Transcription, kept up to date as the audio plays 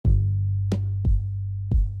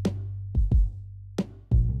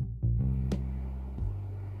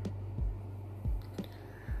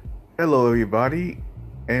Hello, everybody,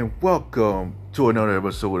 and welcome to another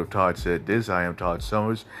episode of Todd Said This. I am Todd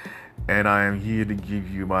Summers, and I am here to give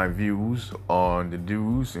you my views on the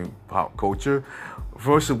news and pop culture.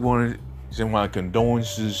 First, I want to send my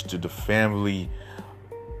condolences to the family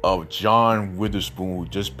of John Witherspoon, who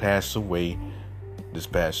just passed away this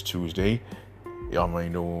past Tuesday. Y'all may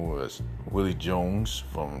know as Willie Jones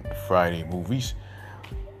from the Friday movies,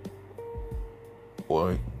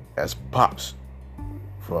 or as Pops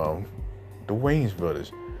from the Wayans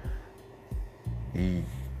brothers. He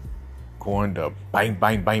coined the bang,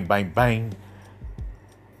 bang, bang, bang, bang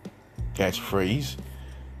catchphrase,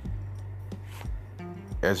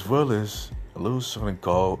 as well as a little something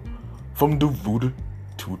called From the Rooter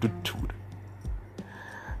to the Tooter.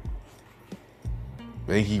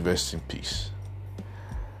 May he rest in peace.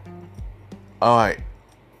 Alright,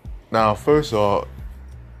 now first off,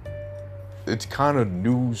 it's kind of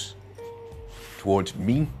news towards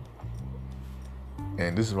me,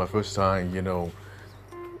 and this is my first time,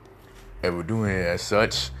 ever doing it as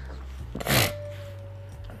such.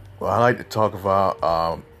 Well, I like to talk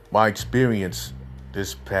about my experience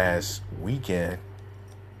this past weekend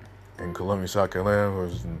in Columbia, South Carolina. I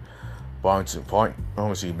was in Barrington Park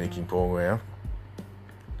Pharmacy Making Program,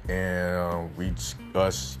 and we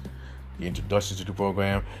discussed the introduction to the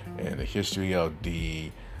program and the history of the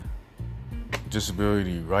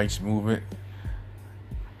disability rights movement.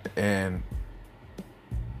 And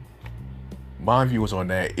my views on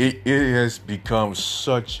that, it has become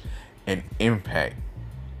such an impact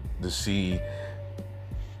to see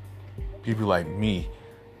people like me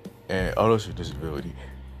and others with disability,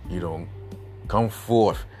 come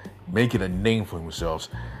forth, making a name for themselves.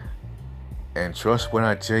 And trust when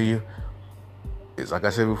I tell you, it's like I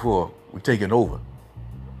said before, we're taking over.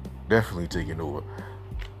 Definitely taking over.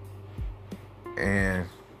 And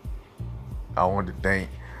I want to thank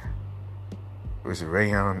Mr.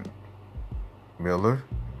 Rayhan Miller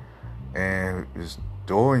and Ms.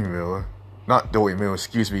 Dorrington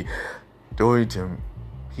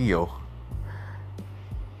Hill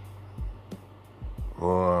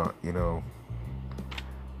for,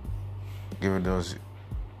 giving us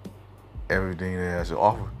everything that has to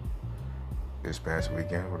offer this past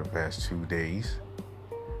weekend, for the past 2 days,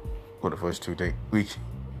 for the first 2 days, week.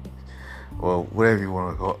 Well, whatever you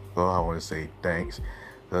want to call, I want to say thanks,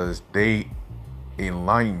 because they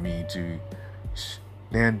enlightened me to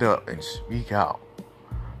stand up and speak out,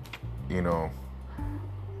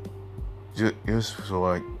 just so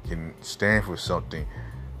I can stand for something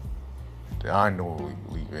that I normally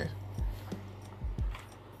believe in.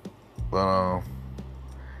 But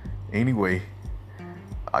anyway,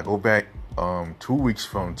 I go back 2 weeks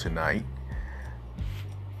from tonight.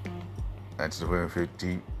 That's November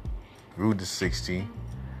 15th. Through the 16th,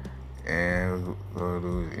 and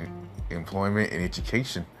employment and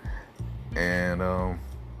education, and a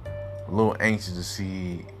little anxious to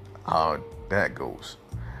see how that goes.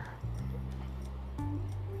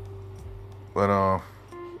 But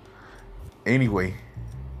anyway,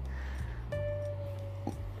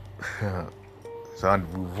 so I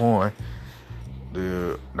move on.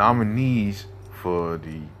 The nominees for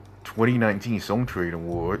the 2019 Song Trade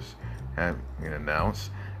Awards have been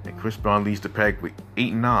announced. And Chris Brown leads the pack with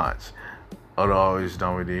 8 nods. Other artists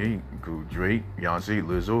nominated include Drake, Beyonce,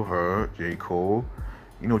 Lizzo, Her, J. Cole,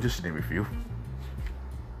 just to name a few.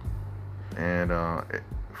 And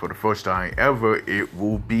for the first time ever, it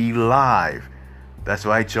will be live. That's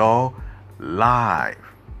right, y'all. Live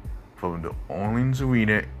from the Orleans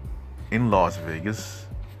Arena in Las Vegas.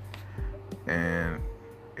 And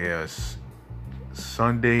it's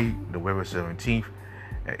Sunday, November 17th.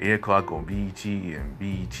 At 8 o'clock on BET and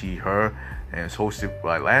BET Her, and it's hosted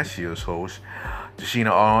by last year's host,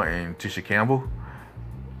 Tashina R. and Tisha Campbell.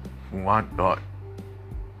 I thought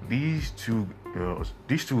these two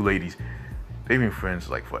ladies, they've been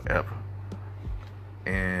friends like forever,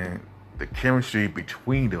 and the chemistry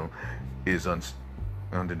between them is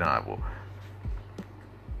undeniable.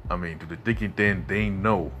 I mean, to the thick and thin, they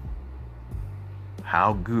know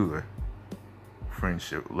how good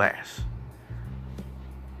friendship lasts.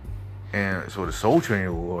 And so the Soul Train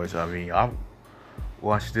Awards, I've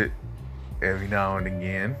watched it every now and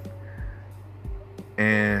again.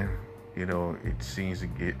 And, it seems to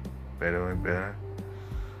get better and better.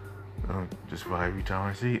 Just about every time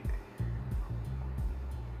I see it.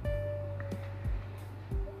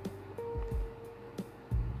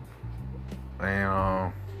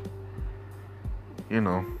 And,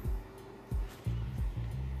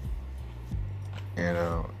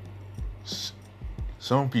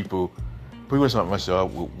 some people, pretty much like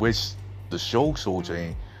myself, wish the show Soul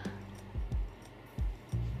Train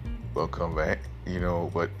will come back,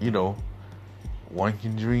 but one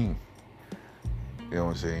can dream. You know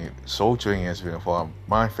what I'm saying? Soul Train has been a part of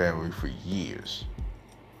my family for years.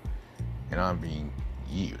 And I mean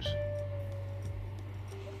years.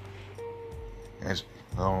 It's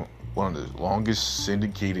one of the longest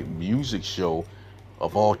syndicated music show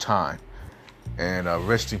of all time. And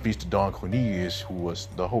rest in peace to Don Cornelius, who was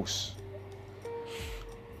the host.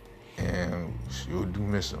 And sure do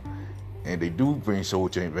miss him. And they do bring Soul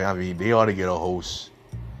Train back. I mean, they ought to get a host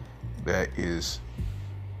that is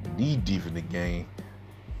knee deep in the game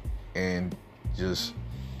and just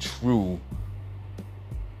true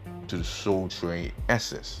to the Soul Train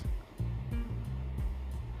essence.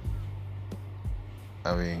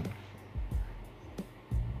 I mean,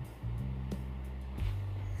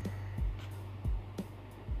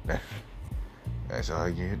 that's how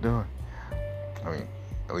you get it done. I mean,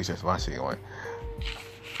 at least that's my take on it.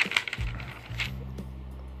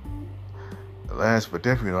 Last but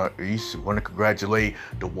definitely not least, I want to congratulate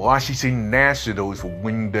the Washington Nationals for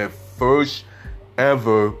winning their first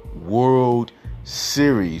ever World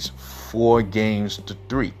Series,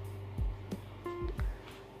 4-3.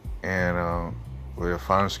 And with the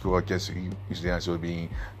final score, I guess Houston Nationals being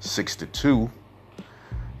 6-2.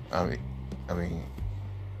 I mean,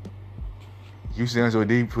 Houston Nationals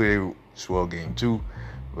did play a swell game too,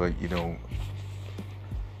 but the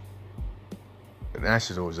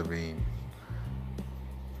Nationals,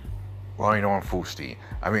 running on full steam.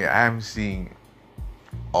 I mean, I haven't seen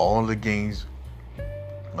all the games,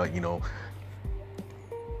 but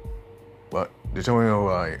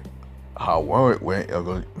determining how well it went.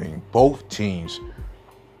 I mean, both teams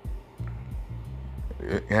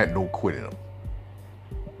had no quit in them.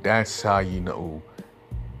 That's how you know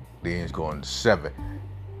the game's going to 7.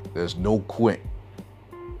 There's no quit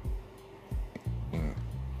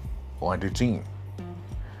on the team.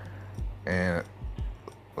 And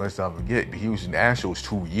let's not forget, the Houston Astros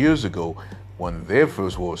 2 years ago won their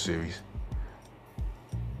first World Series.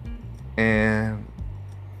 And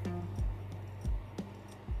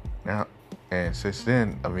since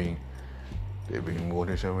then, I mean, they've been more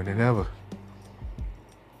determined than ever.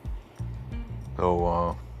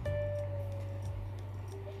 So,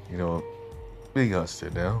 big ups to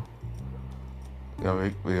them.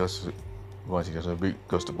 Big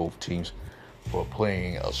ups to both teams for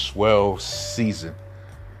playing a swell season.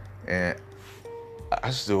 And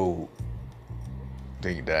I still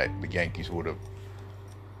think that the Yankees would have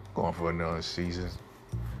gone for another season,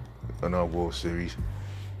 another World Series.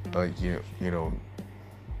 In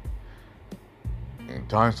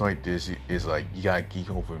times like this, it's like you gotta keep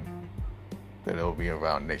hoping that it'll be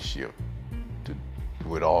around next year to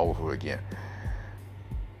do it all over again.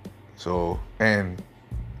 So, and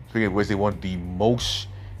speaking of which, they won the most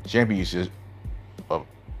championships of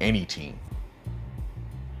any team.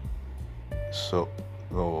 So,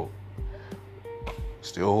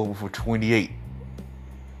 still over for 28,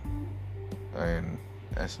 and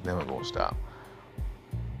that's never gonna stop.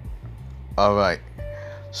 All right,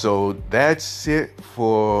 so that's it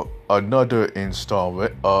for another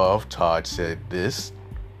installment of Todd Said This.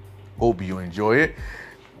 Hope you enjoy it.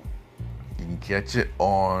 You can catch it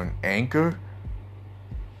on Anchor,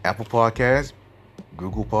 Apple Podcasts,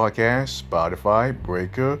 Google Podcasts, Spotify,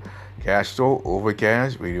 Breaker, Castro,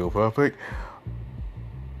 Overcast, Radio Public,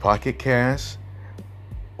 Pocket Cast,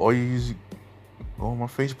 or you use on my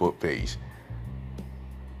Facebook page.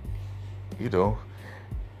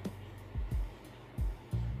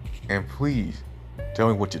 And please tell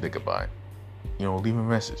me what you think about it. Leave a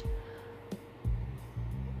message.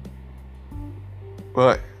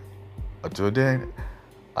 But until then,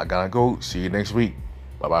 I gotta go. See you next week.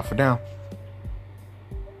 Bye-bye for now.